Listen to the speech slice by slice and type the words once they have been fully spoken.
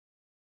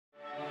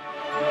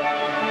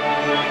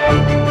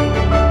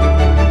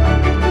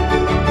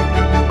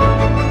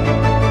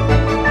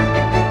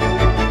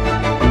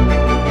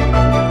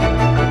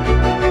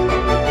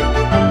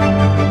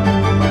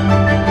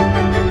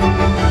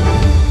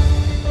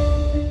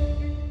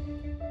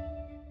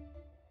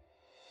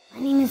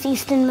name's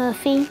Easton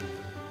Murphy.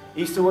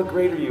 Easton, what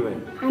grade are you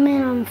in? I'm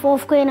in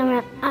 4th grade.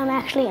 I'm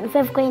actually in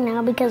 5th grade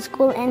now because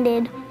school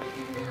ended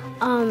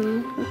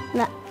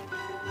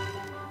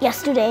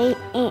yesterday,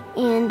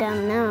 and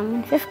now I'm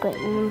in 5th grade,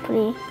 and I'm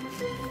pretty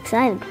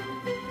excited.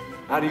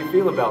 How do you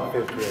feel about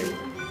 5th grade?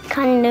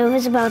 Kind of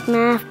nervous about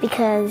math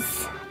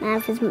because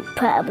math is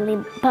probably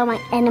my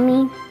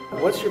enemy.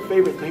 What's your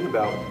favorite thing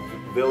about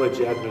Village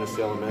Adventist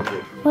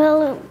Elementary?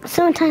 Well,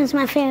 sometimes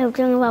my favorite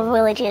thing about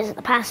Village is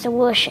the pastor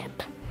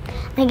worship.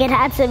 Like, it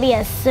had to be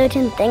a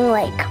certain thing,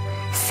 like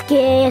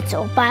skits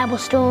or Bible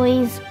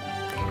stories.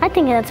 I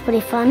think that's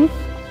pretty fun.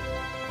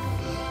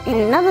 And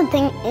another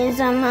thing is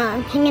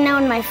hanging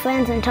out with my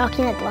friends and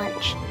talking at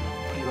lunch.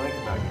 What do you like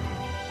about your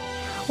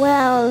teachers?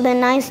 Well, they're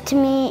nice to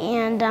me,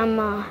 and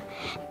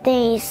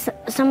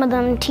some of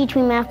them teach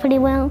me math pretty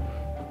well.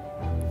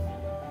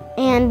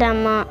 And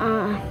I'm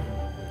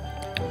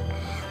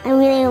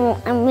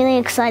really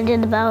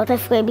excited about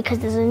 5th grade because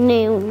there's a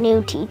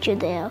new teacher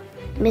there,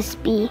 Miss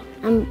B.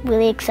 I'm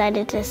really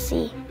excited to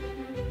see.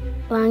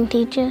 Wrong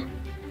teacher?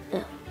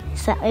 Oh,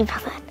 sorry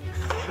about that.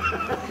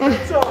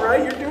 It's all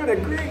right, you're doing a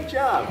great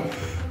job.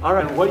 All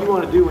right, what do you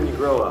want to do when you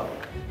grow up?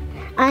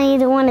 I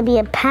either want to be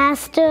a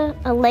pastor,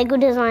 a Lego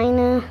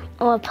designer,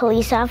 or a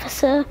police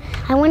officer.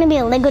 I want to be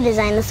a Lego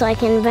designer so I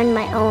can invent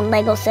my own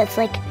Lego sets,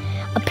 like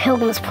a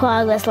Pilgrim's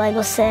Progress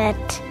Lego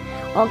set,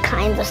 all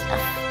kinds of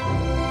stuff.